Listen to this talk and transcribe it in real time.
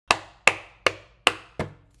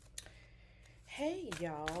Hey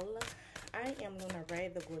y'all, I am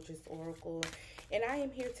LunaRhaye, the gorgeous oracle, and I am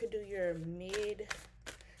here to do your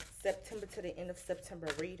mid-September to the end of September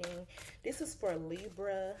reading. This is for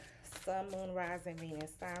Libra, Sun, Moon, Rising, Venus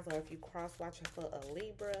signs, or if you cross-watching for a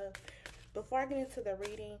Libra. Before I get into the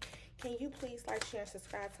reading, can you please like, share, and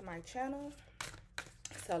subscribe to my channel?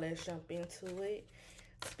 So let's jump into it.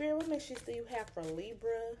 Spirit, what messages do you have for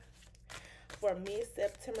Libra for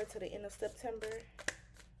mid-September to the end of September?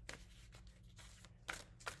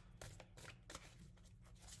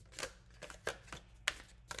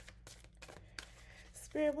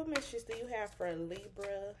 Spirit, what messages do you have for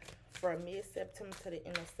Libra for mid-September to the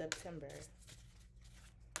end of September?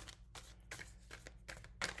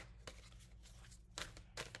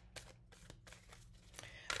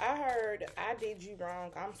 I heard I did you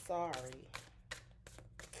wrong. I'm sorry.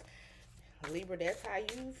 Libra, that's how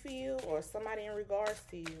you feel, or somebody in regards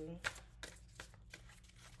to you.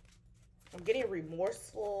 I'm getting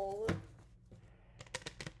remorseful.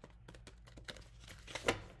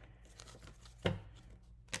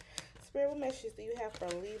 Spirit, what messages do you have for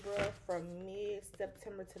Libra from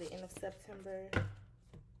mid-September to the end of September?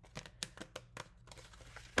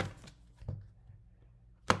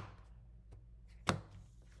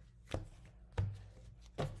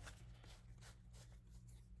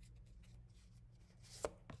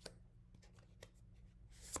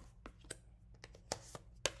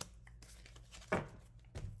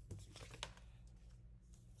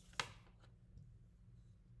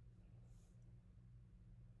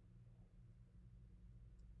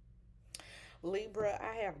 Libra,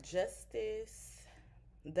 I have Justice,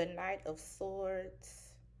 the Knight of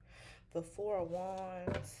Swords, the Four of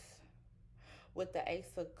Wands, with the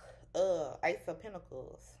Ace of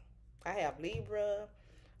Pentacles. I have Libra,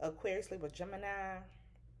 Aquarius, Libra, Gemini.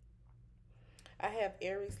 I have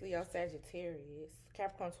Aries, Leo, Sagittarius,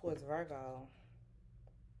 Capricorn, Taurus, Virgo.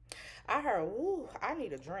 I heard, ooh, I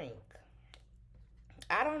need a drink.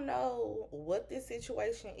 I don't know what this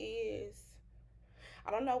situation is. I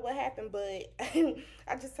don't know what happened, but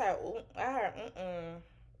I just heard, I heard,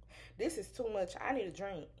 this is too much. I need a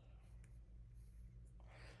drink.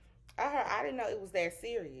 I didn't know it was that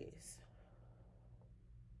serious.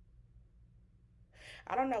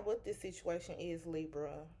 I don't know what this situation is,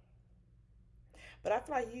 Libra. But I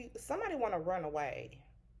feel like somebody want to run away.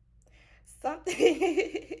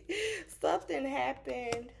 Something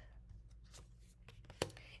happened.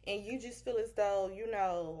 And you just feel as though, you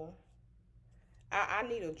know, I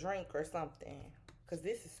need a drink or something, because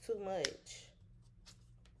this is too much.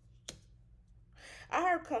 I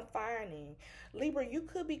heard confining. Libra, you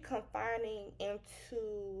could be confining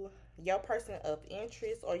into your person of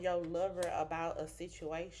interest or your lover about a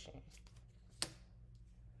situation.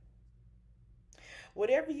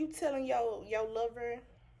 Whatever you telling your lover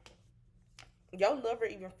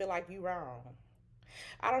even feel like you wrong.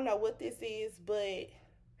 I don't know what this is, but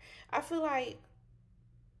I feel like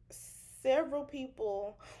several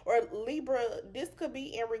people, or Libra, this could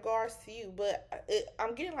be in regards to you, but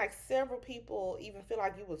I'm getting like several people even feel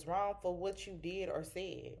like you was wrong for what you did or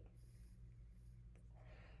said.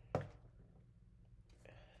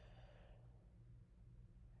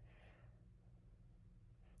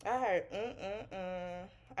 I heard,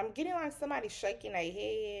 I'm getting like somebody shaking their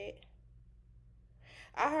head.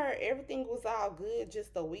 I heard everything was all good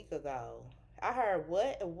just a week ago. I heard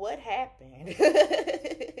what happened.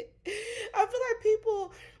 I feel like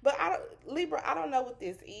people, but Libra, I don't know what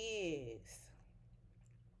this is.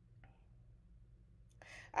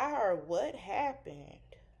 I heard what happened.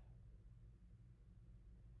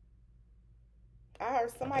 I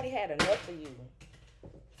heard somebody had enough of you.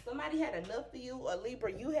 Somebody had enough of you, or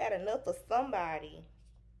Libra, you had enough of somebody.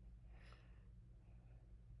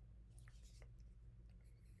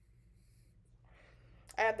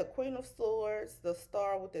 I have the Queen of Swords, the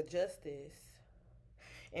Star with the Justice.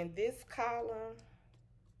 In this column,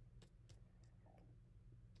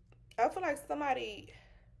 I feel like somebody,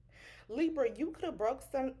 Libra, you could have broke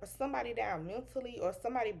somebody down mentally, or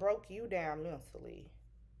somebody broke you down mentally.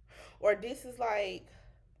 Or this is like,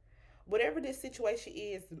 whatever this situation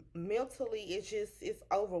is, mentally, it's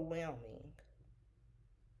overwhelming.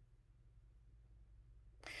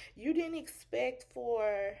 You didn't expect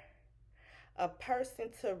for a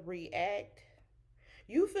person to react.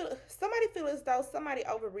 Somebody feel as though somebody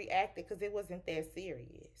overreacted because it wasn't that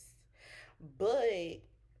serious. But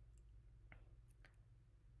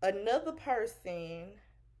another person,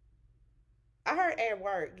 I heard at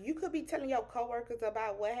work, you could be telling your coworkers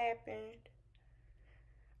about what happened.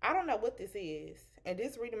 I don't know what this is, and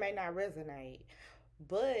this reading may not resonate,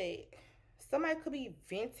 but somebody could be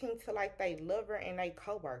venting to like their lover and their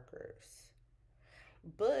coworkers.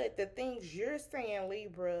 But the things you're saying,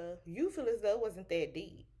 Libra, you feel as though it wasn't that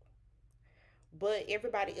deep. But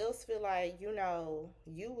everybody else feel like, you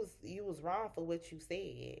was wrong for what you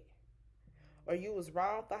said. Or you was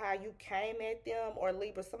wrong for how you came at them. Or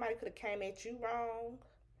Libra, somebody could have came at you wrong.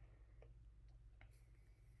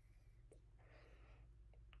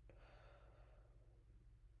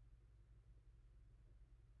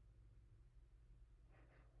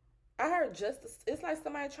 I heard justice. It's like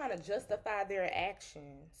somebody trying to justify their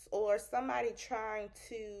actions, or somebody trying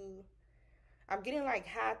to. I'm getting like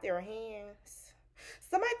hide their hands.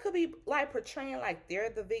 Somebody could be like portraying like they're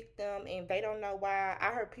the victim and they don't know why.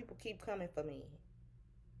 I heard people keep coming for me.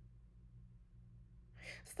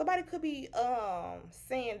 Somebody could be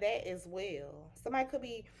saying that as well. Somebody could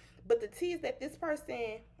be, but the T is that this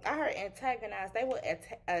person, I heard antagonize. They will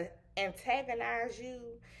antagonize you,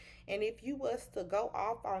 and if you was to go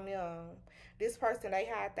off on them, this person they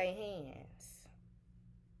hide their hands.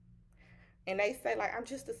 And they say like, I'm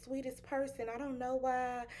just the sweetest person. I don't know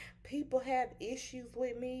why people have issues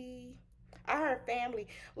with me. I heard family.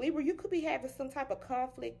 Libra, you could be having some type of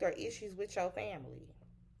conflict or issues with your family.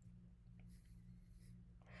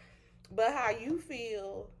 But how you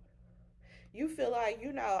feel like,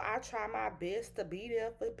 I try my best to be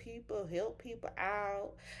there for people, help people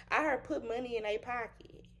out. I heard put money in their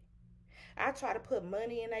pocket. I try to put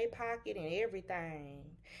money in their pocket and everything.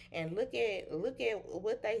 And look at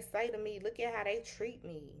what they say to me. Look at how they treat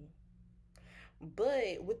me.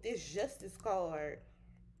 But with this justice card,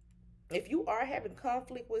 if you are having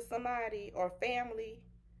conflict with somebody or family,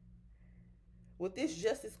 with this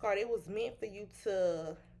justice card, it was meant for you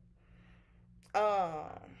to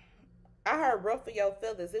um I heard ruffle your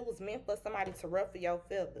feathers. It was meant for somebody to ruffle your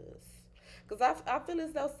feathers. Because I feel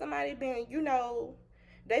as though somebody been,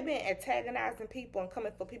 they been antagonizing people and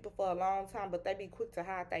coming for people for a long time, but they be quick to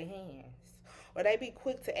hide their hands. Or they be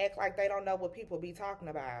quick to act like they don't know what people be talking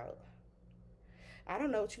about. I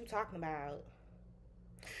don't know what you talking about.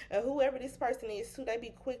 And whoever this person is too, they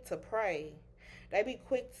be quick to pray. They be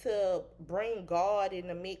quick to bring God in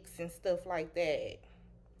the mix and stuff like that.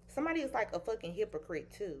 Somebody is like a fucking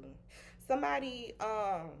hypocrite too. Somebody,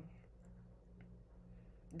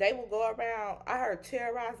 they will go around, I heard,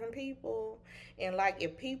 terrorizing people, and like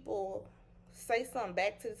if people say something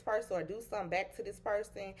back to this person or do something back to this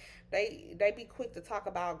person, they be quick to talk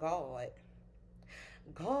about God.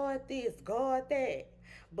 God this, God that.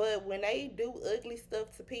 But when they do ugly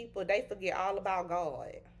stuff to people, they forget all about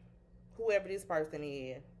God. Whoever this person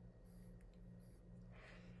is.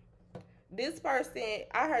 This person,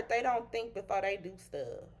 I heard they don't think before they do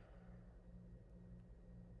stuff.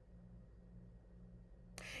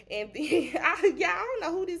 And then, I don't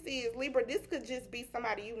know who this is. Libra, this could just be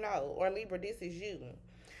somebody you know. Or Libra, this is you.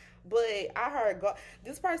 But I heard God,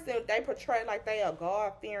 this person, they portray like they a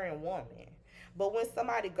God-fearing woman. But when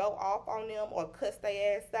somebody go off on them or cuss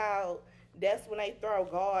their ass out, that's when they throw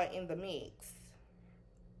God in the mix.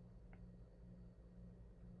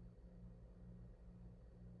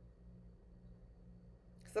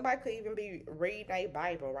 Somebody could even be reading a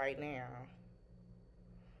Bible right now.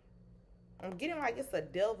 I'm getting like it's a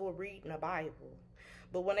devil reading a Bible.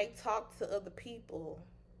 But when they talk to other people,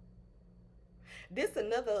 this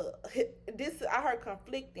another this I heard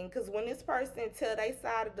conflicting, because when this person tell their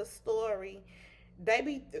side of the story, they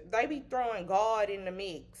be throwing God in the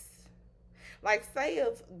mix. Like say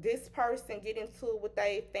if this person get into it with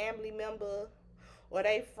a family member or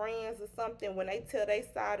they friends or something, when they tell their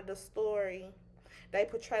side of the story, they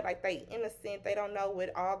portray like they innocent, they don't know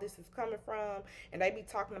where all this is coming from, and they be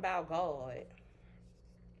talking about God.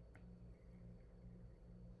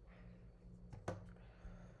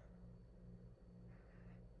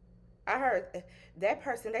 I heard that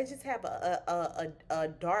person, they just have a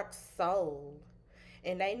dark soul,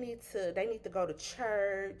 and they need to go to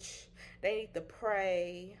church, they need to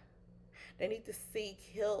pray, they need to seek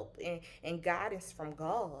help and guidance from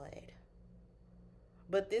God.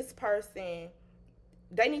 But this person,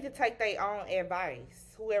 they need to take their own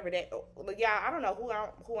advice. Whoever that, yeah, I don't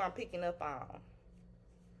know who I'm picking up on.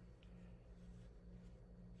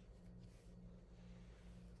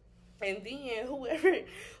 And then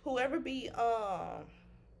whoever be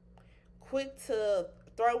quick to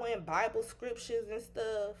throw in Bible scriptures and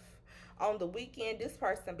stuff on the weekend, this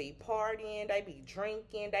person be partying, they be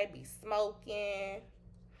drinking, they be smoking.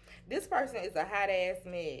 This person is a hot ass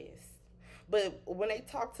mess. But when they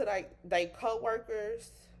talk to they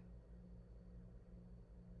co-workers,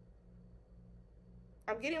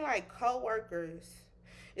 I'm getting like co-workers.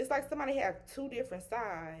 It's like somebody have two different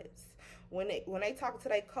sides. when they talk to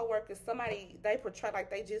their coworkers, somebody, they portray like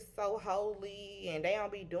they just so holy and they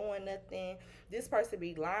don't be doing nothing. This person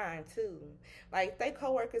be lying too. Like, they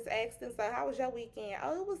coworkers ask them, so how was your weekend?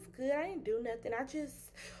 Oh, it was good. I didn't do nothing. I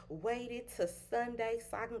just waited till Sunday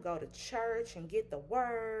so I can go to church and get the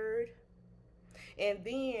word. And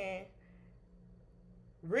then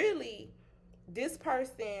really, this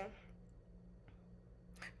person,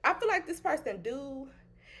 I feel like this person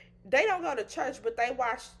they don't go to church, but they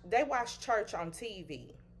watch church on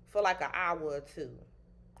TV for like an hour or two.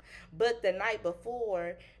 But the night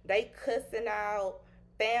before, they cussing out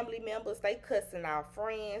family members, they cussing out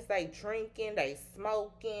friends, they drinking, they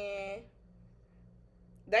smoking,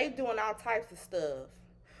 they doing all types of stuff.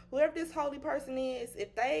 Whoever this holy person is,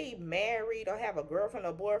 if they married or have a girlfriend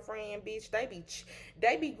or boyfriend, bitch,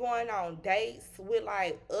 they be going on dates with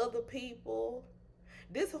like other people.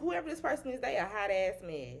 Whoever this person is, they a hot ass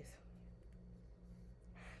mess.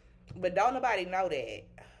 But don't nobody know that.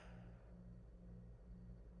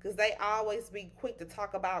 Because they always be quick to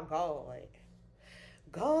talk about God.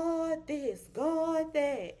 God this, God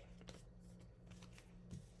that.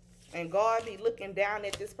 And God be looking down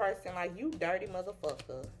at this person like, you dirty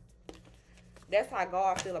motherfucker. That's how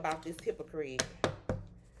God feel about this hypocrite.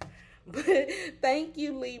 But thank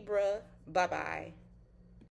you, Libra. Bye-bye.